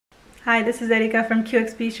Hi, this is Erika from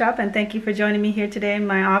QXB Shop, and thank you for joining me here today in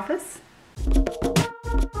my office.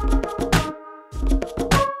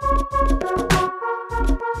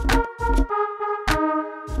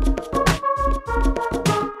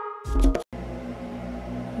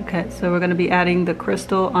 Okay, so we're going to be adding the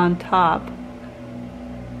crystal on top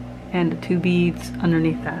and the 2 beads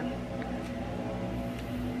underneath that.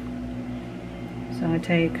 So I'm going to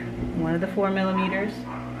take one of the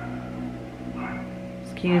 4mm.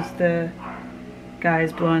 Excuse the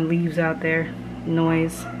guys blowing leaves out there,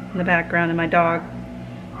 noise in the background, and my dog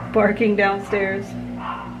barking downstairs.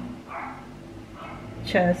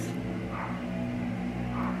 Chess.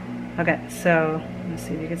 Okay, so let's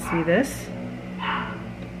see if you can see this.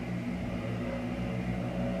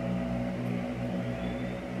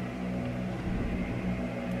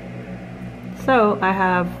 So I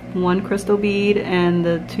have one crystal bead and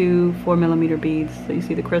the 2 4mm beads. So you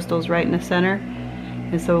see the crystals right in the center.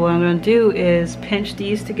 And so what I'm going to do is pinch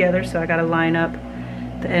these together. So I got to line up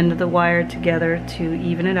the end of the wire together to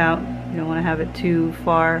even it out. You don't want to have it too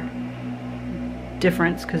far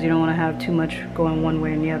difference because you don't want to have too much going one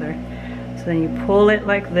way and the other. So then you pull it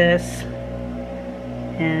like this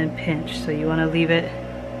and pinch. So you want to leave it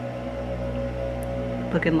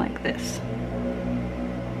looking like this.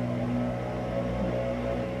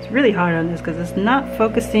 Really hard on this because it's not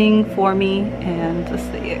focusing for me, and let's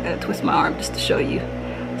see, I gotta twist my arm just to show you.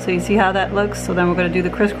 So you see how that looks? So then we're gonna do the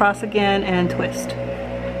crisscross again and twist.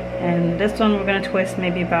 And this one we're gonna twist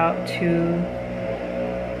maybe about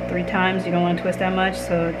 2-3 times. You don't want to twist that much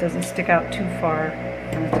so it doesn't stick out too far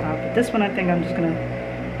on the top. But this one I think I'm just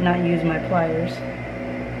gonna not use my pliers.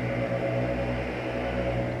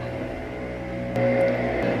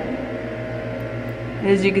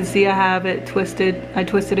 As you can see, I have it twisted. I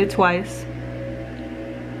twisted it twice.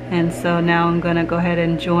 And so now I'm gonna go ahead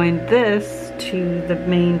and join this to the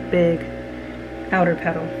main big outer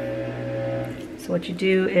petal. So what you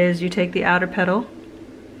do is you take the outer petal,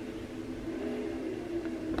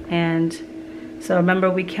 and so remember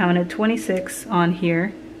we counted 26 on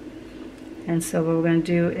here. And so what we're gonna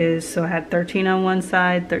do is, so I had 13 on one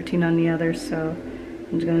side, 13 on the other, so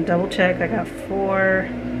I'm just gonna double check. I got 4,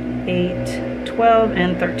 8, 12,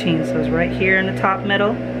 and 13. So it's right here in the top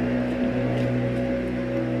middle.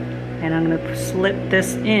 And I'm going to slip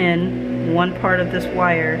this in one part of this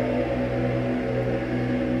wire.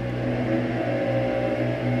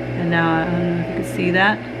 And now, I don't know if you can see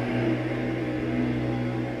that.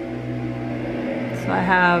 So I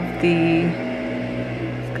have the,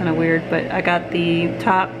 it's kind of weird, but I got the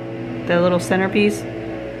top, the little centerpiece,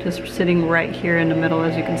 just sitting right here in the middle,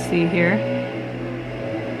 as you can see here.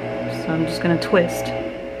 So I'm just going to twist. So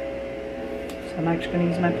I'm actually going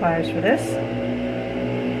to use my pliers for this.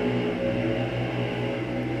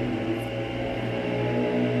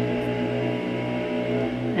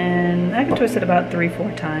 And I can twist it about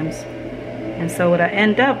 3-4 times. And so what I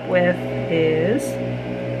end up with is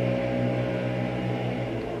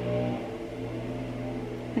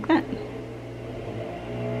like that.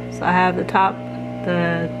 So I have the top,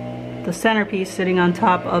 the centerpiece sitting on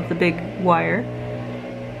top of the big wire.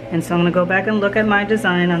 And so I'm going to go back and look at my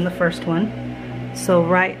design on the first one. So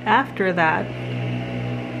right after that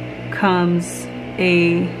comes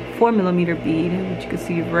a 4mm bead, which you can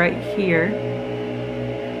see right here.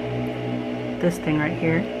 This thing right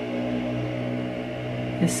here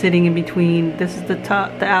is sitting in between. This is the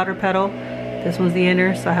top, the outer petal. This one's the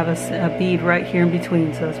inner, so I have a bead right here in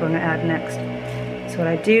between. So that's what I'm going to add next. So what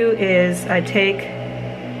I do is I take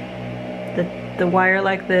the wire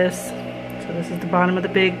like this. So this is the bottom of the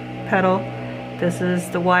big petal. This is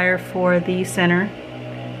the wire for the center.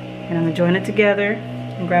 And I'm going to join it together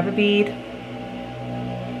and grab a bead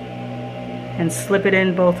and slip it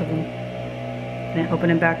in both of them. And then open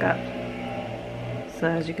it back up. So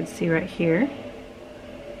as you can see right here.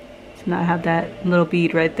 So now I have that little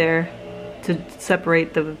bead right there to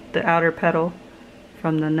separate the outer petal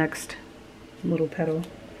from the next little petal.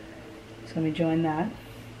 So let me join that.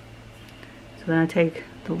 So then I take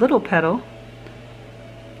the little petal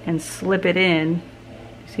and slip it in.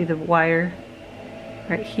 You see the wire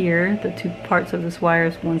right here, the 2 parts of this wire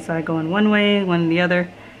is one side going one way, one the other.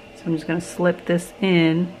 So I'm just going to slip this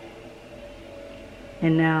in,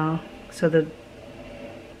 and now so the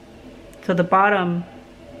bottom,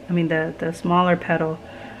 I mean the smaller petal,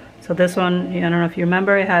 so this one, I don't know if you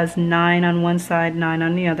remember, it has 9 on one side, 9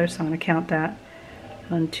 on the other, so I'm going to count that.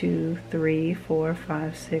 1, 2, 3, 4,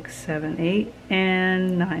 5, 6, 7, 8,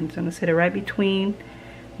 and 9. So I'm going to sit it right between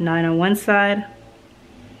 9 on one side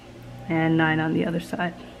and 9 on the other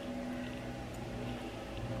side.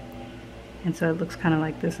 And so it looks kind of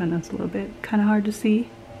like this, and it's a little bit kind of hard to see.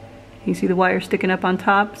 You see the wire sticking up on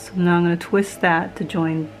top? So now I'm going to twist that to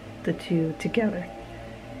join the two together.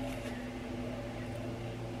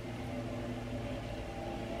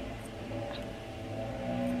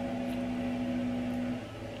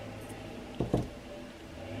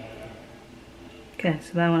 Okay,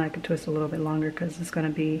 so that one I could twist a little bit longer because it's going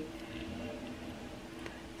to be...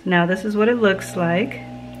 So now this is what it looks like.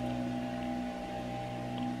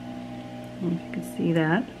 You can see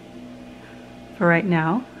that. For right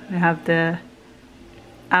now, I have the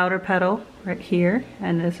outer petal right here,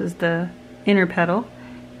 and this is the inner petal,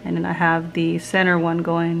 and then I have the center one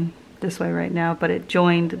going this way right now, but it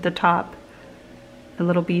joined the top, a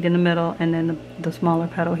little bead in the middle, and then the smaller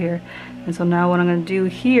petal here. And so now what I'm going to do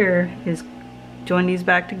here is join these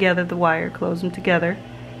back together, the wire, close them together,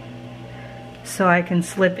 so I can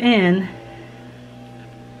slip in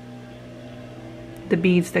the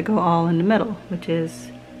beads that go all in the middle, which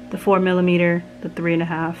is the 4mm, the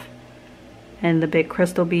 3.5, and the big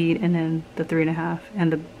crystal bead, and then the 3.5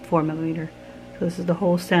 and the 4mm. So this is the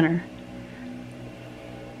whole center.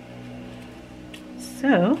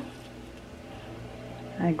 So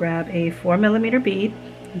I grab a 4mm bead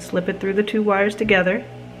and slip it through the two wires together.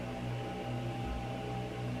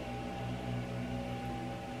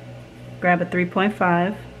 Grab a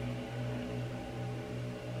 3.5.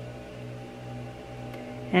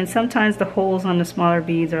 And sometimes the holes on the smaller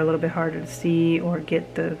beads are a little bit harder to see or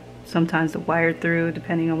get sometimes the wire through,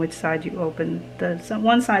 depending on which side you open.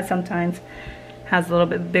 One side sometimes has a little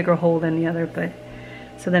bit bigger hole than the other, but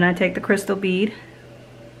so then I take the crystal bead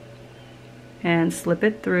and slip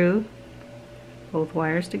it through both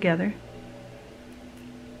wires together.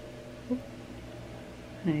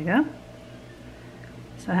 There you go.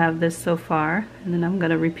 So I have this so far, and then I'm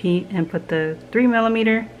going to repeat and put the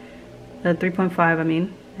 3mm, the 3.5 I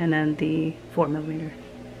mean, and then the 4mm.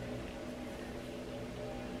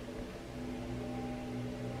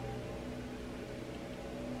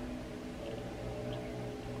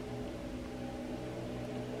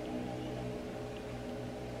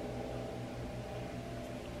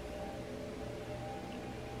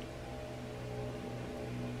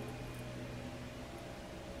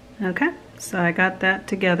 Okay, so I got that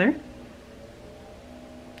together.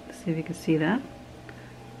 Let's see if you can see that.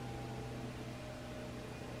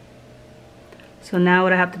 So now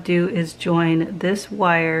what I have to do is join this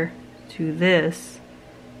wire to this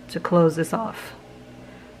to close this off.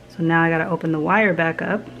 So now I got to open the wire back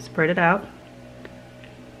up, spread it out.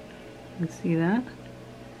 You can see that.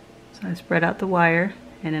 So I spread out the wire,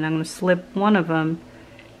 and then I'm going to slip one of them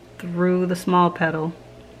through the small petal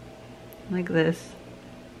like this.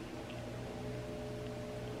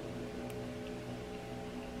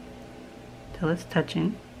 Till it's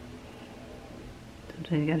touching.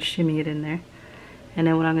 So you got to shimmy it in there. And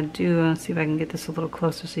then what I'm going to do, let's see if I can get this a little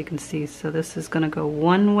closer so you can see. So this is going to go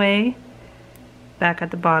one way back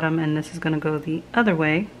at the bottom, and this is going to go the other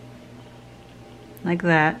way like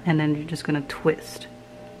that, and then you're just going to twist.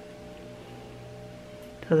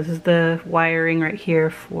 So this is the wiring right here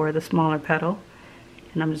for the smaller petal,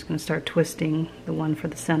 and I'm just going to start twisting the one for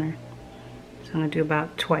the center. So I'm going to do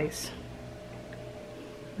about twice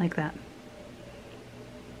like that,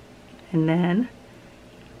 and then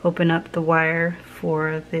open up the wire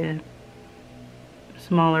for the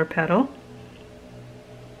smaller petal,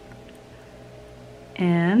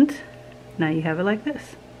 and now you have it like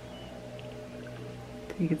this.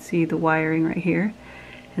 So you can see the wiring right here.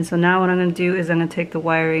 And so now what I'm going to do is I'm going to take the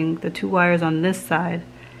wiring, the two wires on this side,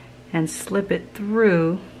 and slip it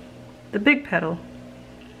through the big petal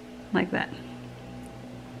like that.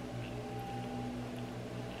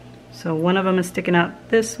 So one of them is sticking out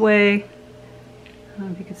this way. I don't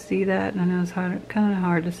know if you can see that. I know it's kind of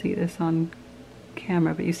hard to see this on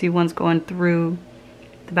camera, but you see one's going through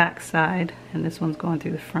the back side and this one's going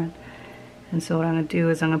through the front. And so what I'm going to do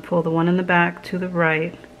is I'm going to pull the one in the back to the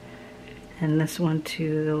right and this one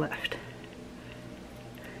to the left.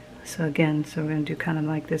 So again, so we're going to do kind of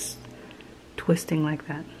like this twisting like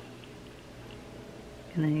that.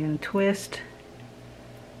 And then you're going to twist.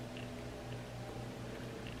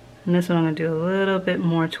 And this one I'm going to do a little bit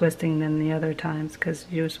more twisting than the other times because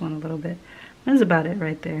you just want a little bit. That's about it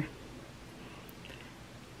right there.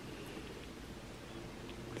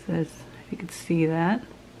 So if you could see that.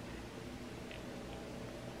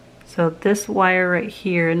 So this wire right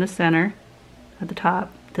here in the center at the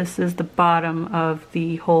top, this is the bottom of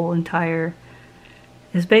the whole entire,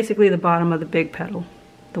 is basically the bottom of the big petal,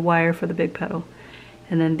 the wire for the big petal.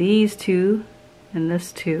 And then these two and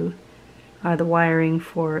this two are the wiring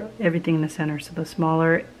for everything in the center. So the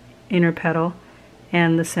smaller inner petal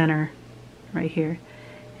and the center right here.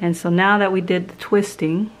 And so now that we did the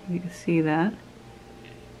twisting, you can see that,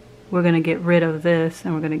 we're going to get rid of this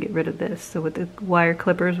and we're going to get rid of this. So with the wire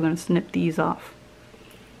clippers, we're going to snip these off.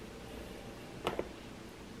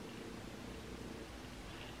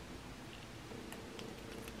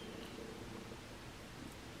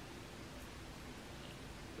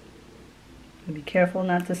 Be careful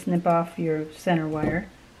not to snip off your center wire.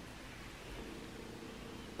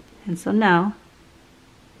 And so now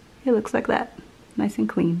it looks like that, nice and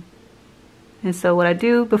clean. And so what I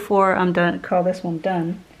do before I'm done, call this one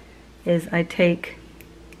done, is I take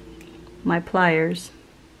my pliers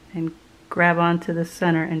and grab onto the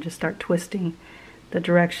center and just start twisting the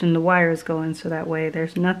direction the wire is going, so that way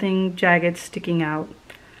there's nothing jagged sticking out,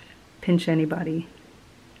 pinch anybody.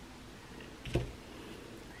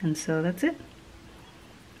 And so that's it.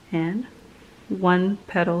 And one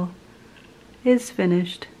petal is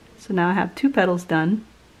finished. So now I have 2 petals done.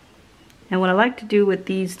 And what I like to do with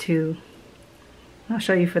these 2, I'll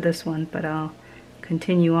show you for this one, but I'll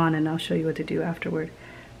continue on and I'll show you what to do afterward.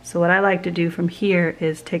 So what I like to do from here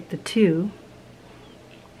is take the 2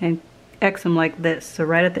 and X them like this. So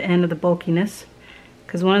right at the end of the bulkiness.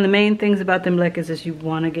 Because one of the main things about Tembleque is you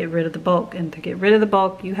want to get rid of the bulk. And to get rid of the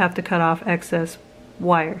bulk, you have to cut off excess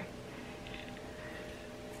wire.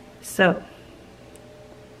 So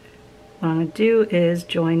what I'm going to do is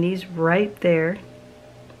join these right there.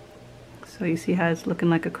 So you see how it's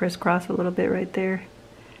looking like a crisscross a little bit right there.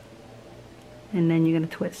 And then you're going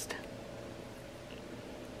to twist.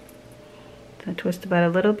 So I twist about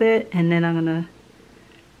a little bit, and then I'm going to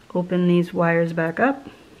open these wires back up.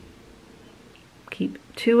 Keep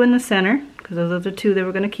 2 in the center, because those are the 2 that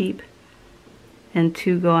we're going to keep. And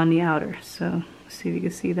 2 go on the outer. So let's see if you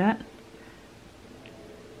can see that.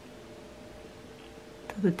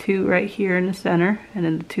 The 2 right here in the center, and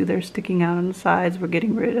then the 2 that are sticking out on the sides we're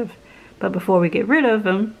getting rid of. But before we get rid of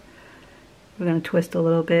them, we're going to twist a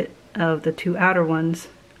little bit of the 2 outer ones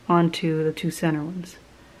onto the 2 center ones.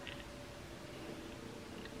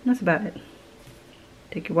 That's about it.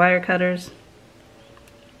 Take your wire cutters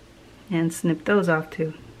and snip those off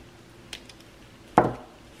too.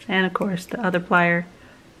 And of course the other plier,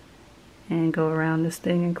 and go around this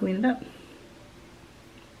thing and clean it up.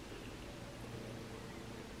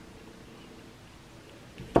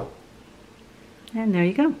 And there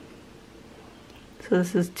you go. So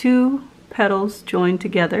this is 2 petals joined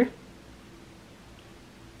together.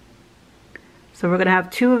 So we're going to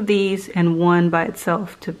have 2 of these and 1 by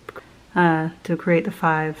itself to create the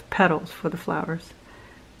 5 petals for the flowers.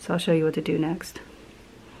 So I'll show you what to do next.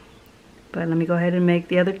 But let me go ahead and make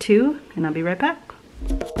the other 2, and I'll be right back.